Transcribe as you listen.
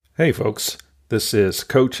Hey folks, this is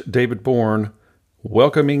Coach David Bourne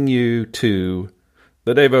welcoming you to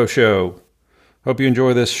The Davo Show. Hope you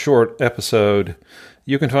enjoy this short episode.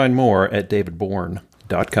 You can find more at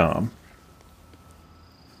davidbourne.com.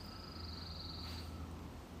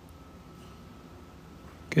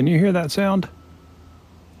 Can you hear that sound?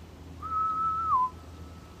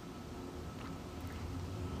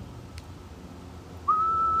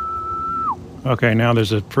 Okay, now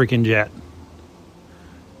there's a freaking jet.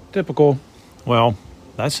 Typical. Well,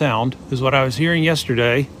 that sound is what I was hearing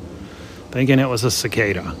yesterday, thinking it was a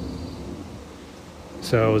cicada.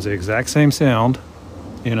 So it was the exact same sound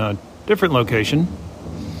in a different location.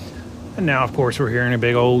 And now, of course, we're hearing a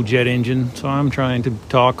big old jet engine, so I'm trying to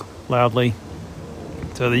talk loudly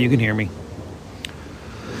so that you can hear me.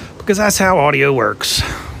 Because that's how audio works.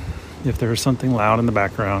 If there's something loud in the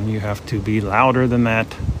background, you have to be louder than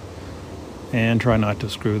that and try not to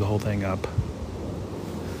screw the whole thing up.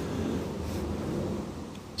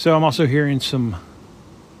 So I'm also hearing some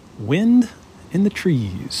wind in the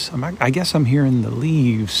trees. I guess I'm hearing the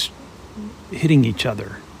leaves hitting each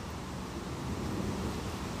other.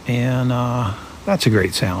 And that's a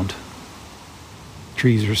great sound.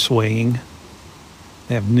 Trees are swaying.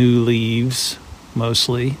 They have new leaves,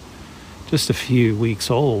 mostly. Just a few weeks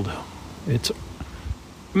old. It's,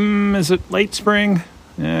 is it late spring?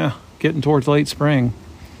 Yeah, getting towards late spring.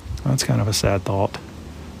 That's kind of a sad thought.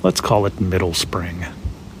 Let's call it middle spring.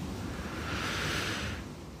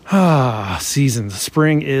 Seasons.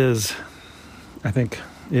 Spring is, I think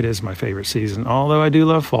it is my favorite season, although I do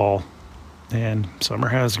love fall, and summer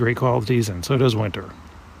has great qualities, and so does winter.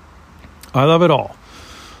 I love it all,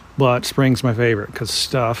 but spring's my favorite because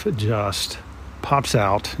stuff just pops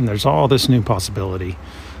out, and there's all this new possibility,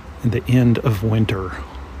 and the end of winter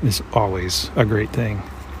is always a great thing.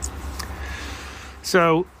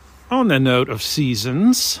 So, on the note of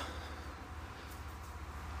seasons,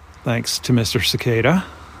 thanks to Mr. Cicada,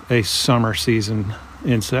 a summer season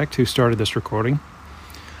insect who started this recording.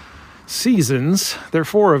 Seasons, there are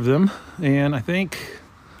 4 of them, and I think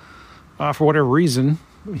for whatever reason,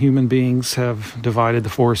 human beings have divided the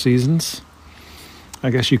 4 seasons. I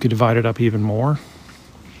guess you could divide it up even more,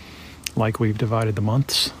 like we've divided the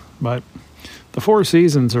months, but the 4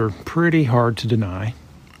 seasons are pretty hard to deny,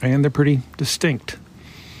 and they're pretty distinct.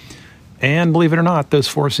 And believe it or not, those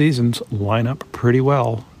 4 seasons line up pretty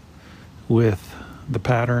well with the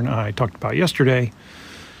pattern I talked about yesterday: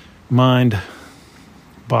 mind,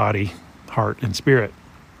 body, heart, and spirit.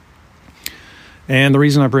 And the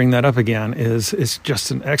reason I bring that up again is it's just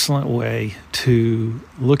an excellent way to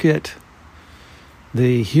look at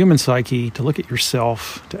the human psyche, to look at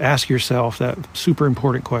yourself, to ask yourself that super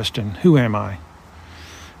important question: who am I?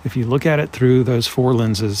 If you look at it through those 4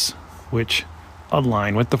 lenses, which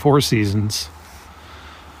align with the 4 seasons,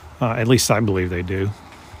 at least I believe they do.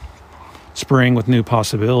 Spring with new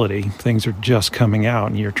possibility. Things are just coming out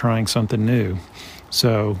and you're trying something new.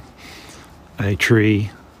 So a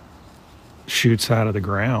tree shoots out of the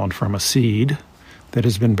ground from a seed that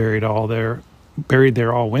has been buried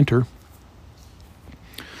there all winter,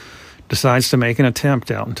 decides to make an attempt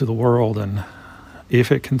out into the world, and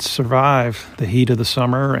if it can survive the heat of the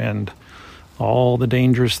summer and all the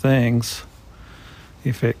dangerous things,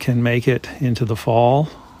 if it can make it into the fall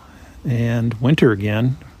and winter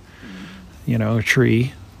again, a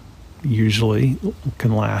tree usually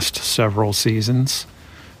can last several seasons.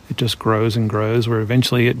 It just grows and grows, where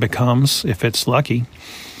eventually it becomes, if it's lucky,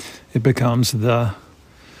 it becomes the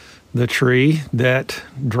tree that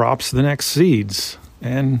drops the next seeds.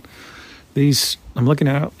 And I'm looking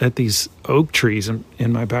out at these oak trees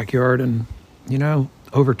in my backyard, and,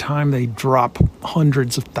 over time they drop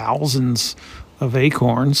hundreds of thousands of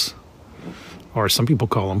acorns, or some people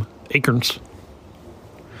call them acorns.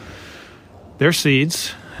 They're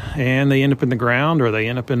seeds, and they end up in the ground, or they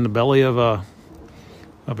end up in the belly of a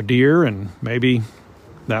deer, and maybe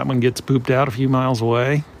that one gets pooped out a few miles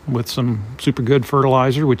away with some super good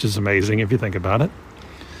fertilizer, which is amazing if you think about it,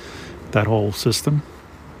 that whole system.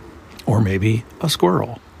 Or maybe a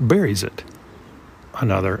squirrel buries it.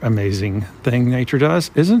 Another amazing thing nature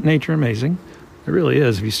does. Isn't nature amazing? It really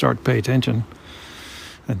is if you start to pay attention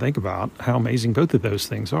and think about how amazing both of those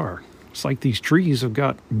things are. It's like these trees have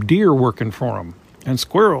got deer working for them and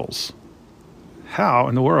squirrels. How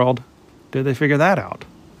in the world did they figure that out?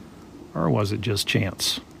 Or was it just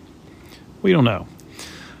chance? We don't know.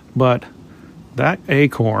 But that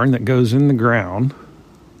acorn that goes in the ground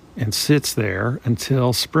and sits there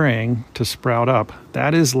until spring to sprout up,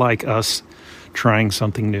 that is like us trying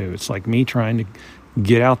something new. It's like me trying to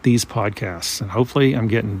get out these podcasts, and hopefully I'm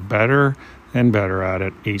getting better and better at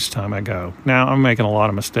it each time I go. Now, I'm making a lot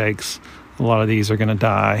of mistakes. A lot of these are going to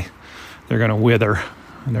die. They're going to wither.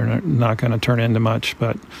 They're not going to turn into much.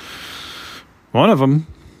 But one of them,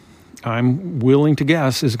 I'm willing to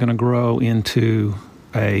guess, is going to grow into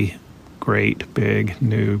a great, big,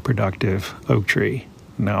 new, productive oak tree.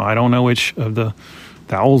 Now, I don't know which of the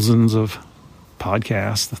thousands of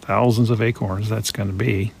podcasts, the thousands of acorns that's going to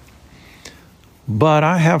be. But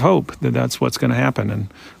I have hope that that's what's going to happen.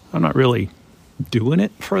 And I'm not really doing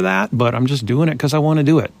it for that, but I'm just doing it because I want to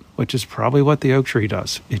do it, which is probably what the oak tree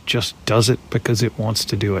does. It just does it because it wants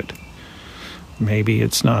to do it. Maybe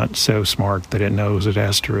it's not so smart that it knows it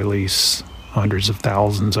has to release hundreds of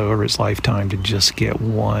thousands over its lifetime to just get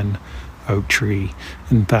one oak tree.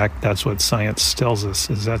 In fact, that's what science tells us,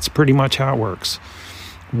 is that's pretty much how it works.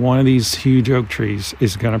 One of these huge oak trees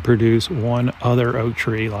is going to produce one other oak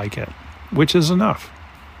tree like it, which is enough.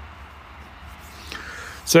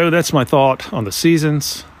 So that's my thought on the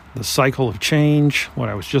seasons, the cycle of change, what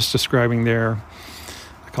I was just describing there.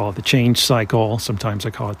 I call it the change cycle. Sometimes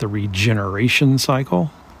I call it the regeneration cycle.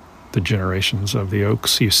 The generations of the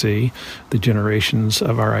oaks you see, the generations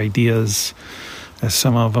of our ideas, as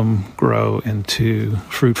some of them grow into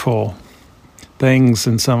fruitful things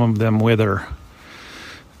and some of them wither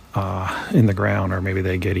in the ground, or maybe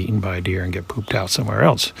they get eaten by a deer and get pooped out somewhere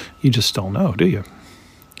else. You just don't know, do you?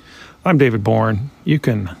 I'm David Bourne. You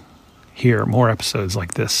can hear more episodes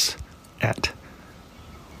like this at,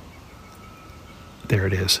 there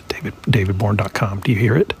it is, davidbourne.com. Do you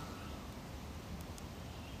hear it?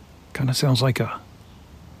 Kind of sounds like a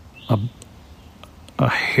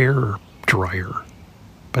hair dryer,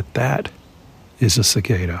 but that is a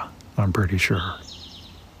cicada, I'm pretty sure.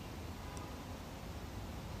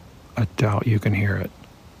 I doubt you can hear it.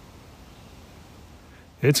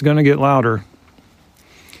 It's going to get louder.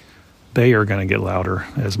 They are going to get louder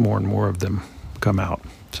as more and more of them come out.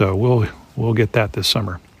 So we'll get that this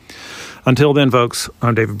summer. Until then, folks,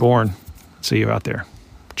 I'm David Bourne. See you out there.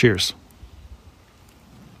 Cheers.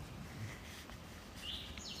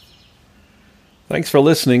 Thanks for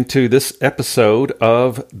listening to this episode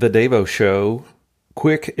of The Davo Show.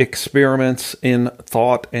 Quick experiments in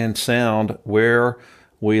thought and sound where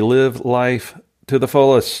we live life to the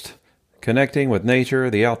fullest, connecting with nature,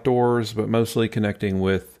 the outdoors, but mostly connecting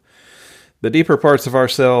with the deeper parts of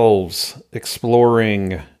ourselves,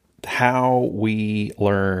 exploring how we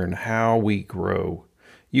learn, how we grow.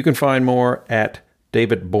 You can find more at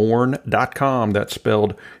davidbourne.com. That's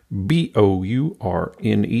spelled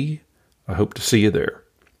Bourne. I hope to see you there.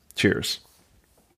 Cheers.